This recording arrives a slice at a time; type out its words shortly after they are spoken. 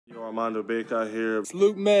Armando Baker here. It's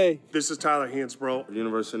Luke May. This is Tyler Hansbrough.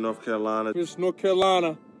 University of North Carolina. It's North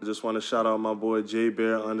Carolina. I just want to shout out my boy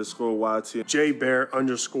JBear_YT.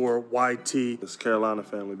 JBear_YT. It's Carolina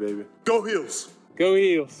family, baby. Go Heels. Go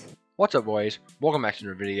Heels. What's up, boys? Welcome back to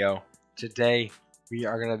another video. Today we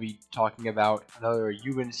are going to be talking about another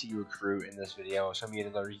UNC recruit in this video. So we had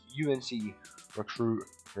another UNC recruit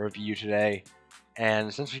review today.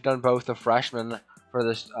 And since we've done both the freshmen for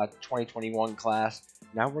this 2021 class,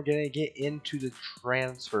 now we're going to get into the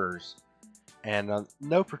transfers. And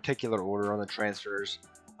no particular order on the transfers.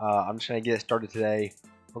 I'm just going to get it started today.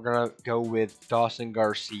 We're going to go with Dawson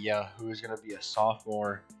Garcia, who is going to be a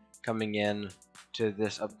sophomore coming in to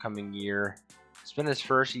this upcoming year. It's been his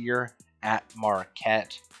first year at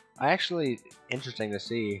Marquette. Interesting to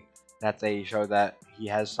see that they show that he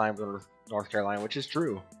has signed with North Carolina, which is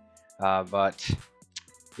true. But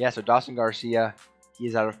yeah, so Dawson Garcia,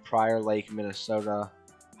 he's out of Prior Lake, Minnesota,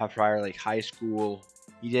 Prior Lake High School.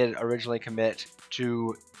 He did originally commit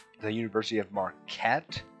to the University of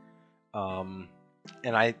Marquette, and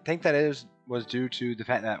I think that was due to the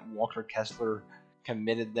fact that Walker Kessler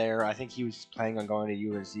committed there. I think he was planning on going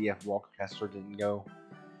to UNC if Walker Kessler didn't go.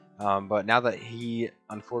 But now that he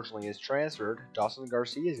unfortunately is transferred, Dawson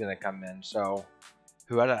Garcia is going to come in. So,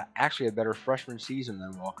 who had actually a better freshman season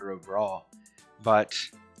than Walker overall. But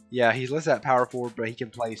yeah, he's listed at power forward, but he can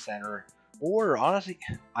play center. Or honestly,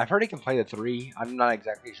 I've heard he can play the 3. I'm not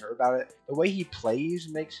exactly sure about it. The way he plays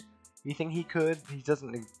makes me think he could. He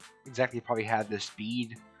doesn't exactly probably have the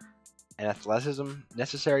speed and athleticism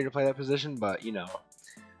necessary to play that position, but you know.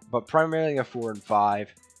 But primarily a 4 and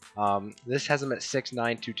 5. This has him at 6'9",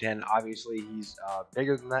 210. Obviously, he's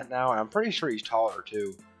bigger than that now, and I'm pretty sure he's taller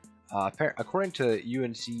too. According to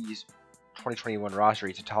UNC's 2021 roster,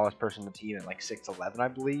 he's the tallest person on the team at like 6'11", I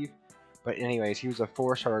believe. But anyways, he was a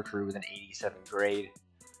 4-star recruit with an 87 grade,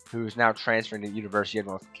 who's now transferring to the University of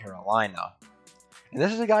North Carolina. And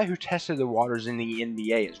this is a guy who tested the waters in the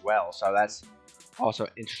NBA as well, so that's also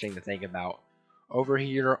interesting to think about. Over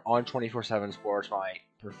here on 24/7 Sports, my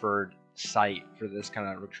preferred site for this kind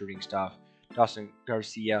of recruiting stuff, Dawson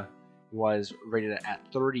Garcia was rated at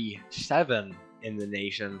 37 in the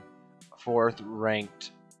nation, 4th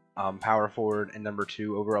ranked power forward and number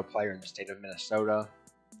 2 overall player in the state of Minnesota.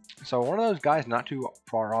 So one of those guys not too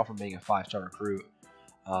far off from being a 5-star recruit.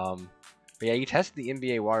 But yeah, he tested the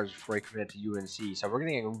NBA waters before he committed to UNC. So we're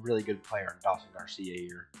getting a really good player in Dawson Garcia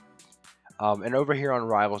here. And over here on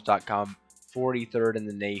Rivals.com, 43rd in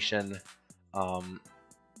the nation. All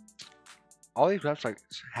these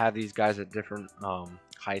websites have these guys at different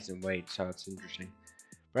heights and weights, so it's interesting.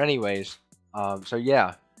 But anyways, so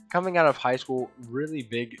yeah. Coming out of high school, really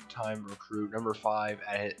big time recruit, number 5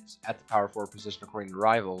 at the power forward position according to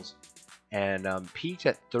Rivals, and peaked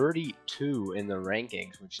at 32 in the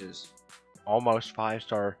rankings, which is almost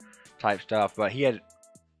 5-star type stuff. But he had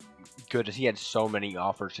so many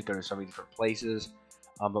offers to go to so many different places.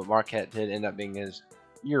 But Marquette did end up being his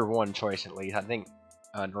year 1 choice at least. I think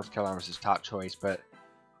North Carolina was his top choice, but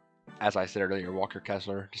as I said earlier, Walker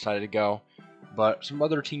Kessler decided to go. But some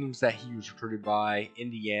other teams that he was recruited by: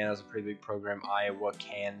 Indiana's a pretty big program, Iowa,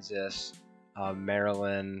 Kansas,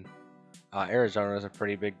 Maryland, Arizona is a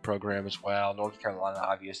pretty big program as well, North Carolina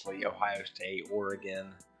obviously, Ohio State,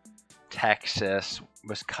 Oregon, Texas,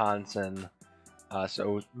 Wisconsin,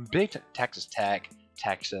 so big Texas Tech,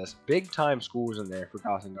 Texas, big time schools in there for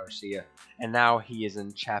Dawson Garcia. And now he is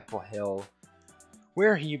in Chapel Hill,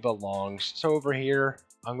 where he belongs. So over here,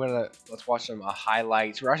 let's watch some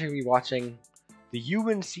highlights. We're actually going to be watching the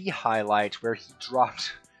UNC highlights, where he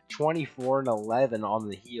dropped 24 and 11 on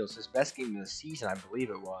the Heels. His best game of the season, I believe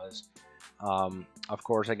it was. Of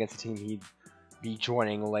course, against the team he'd be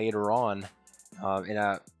joining later on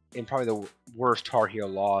in probably the worst Tar Heel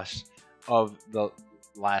loss of the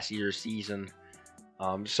last year's season.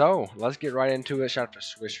 So let's get right into it. Shout out to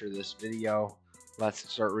Swish for this video.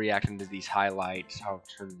 Let's start reacting to these highlights. I'll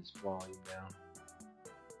turn this volume down.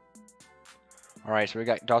 Alright, so we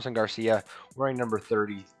got Dawson Garcia wearing number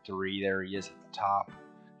 33. There he is at the top,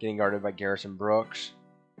 getting guarded by Garrison Brooks.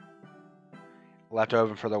 Left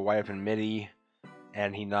open for the wide open midi,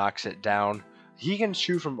 and he knocks it down. He can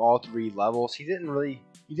shoot from all 3 levels. He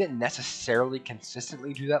didn't necessarily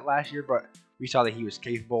consistently do that last year, but we saw that he was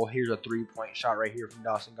capable. Here's a 3-point shot right here from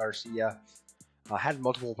Dawson Garcia. Had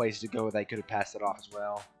multiple places to go that he could have passed it off as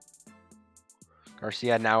well.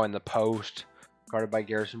 Garcia now in the post, guarded by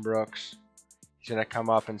Garrison Brooks. He's going to come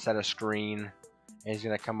up and set a screen, and he's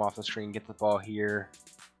going to come off the screen, get the ball here.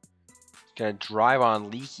 He's going to drive on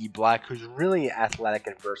Leaky Black, who's really athletic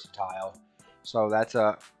and versatile. So that's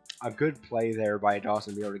a good play there by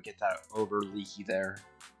Dawson to be able to get that over Leaky there.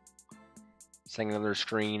 Setting another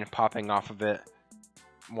screen, popping off of it.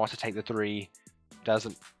 Wants to take the three.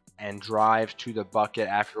 Doesn't. And drives to the bucket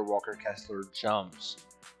after Walker Kessler jumps.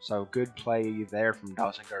 So good play there from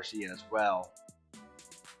Dawson Garcia as well.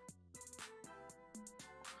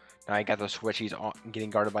 Now he got the switch. He's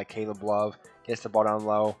getting guarded by Caleb Love. Gets the ball down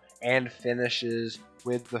low and finishes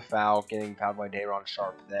with the foul, getting fouled by Dayron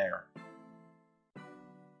Sharp there.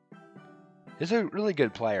 He's a really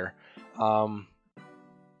good player.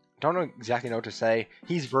 Don't know exactly what to say.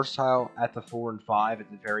 He's versatile at the 4 and 5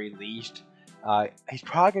 at the very least. He's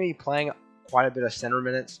probably going to be playing quite a bit of center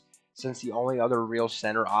minutes, since the only other real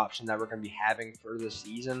center option that we're going to be having for this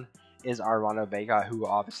season is Armando Vega, who will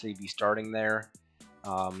obviously be starting there.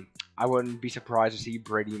 I wouldn't be surprised to see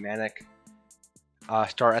Brady Manick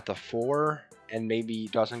start at the 4, and maybe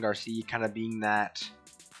Dawson Garcia kind of being that,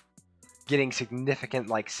 getting significant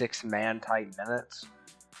like 6-man type minutes,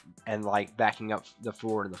 and like backing up the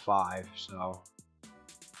 4 and the 5. So,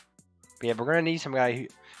 but yeah, we're gonna need somebody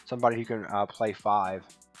who can play 5.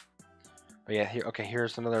 But yeah,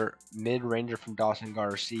 here's another mid-ranger from Dawson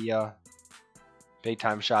Garcia. Big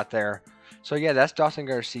time shot there. So yeah, that's Dawson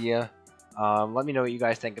Garcia. Let me know what you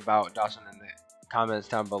guys think about Dawson in the comments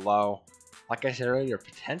down below. Like I said earlier,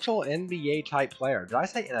 potential NBA type player. Did I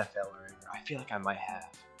say NFL earlier? I feel like I might have.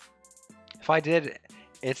 If I did,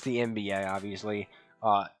 it's the NBA, obviously.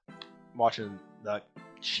 Watching the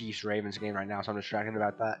Chiefs-Ravens game right now, so I'm distracted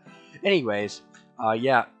about that. Anyways,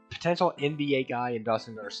 yeah, potential NBA guy in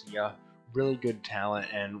Dawson Garcia. Really good talent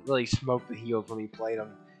and really smoked the Heels when we played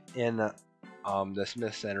him in the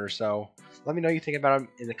Smith Center. So let me know what you think about him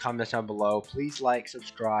in the comments down below. Please like,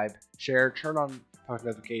 subscribe, share, turn on post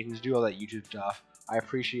notifications, do all that YouTube stuff. I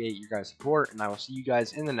appreciate your guys' support, and I will see you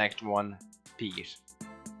guys in the next one. Peace.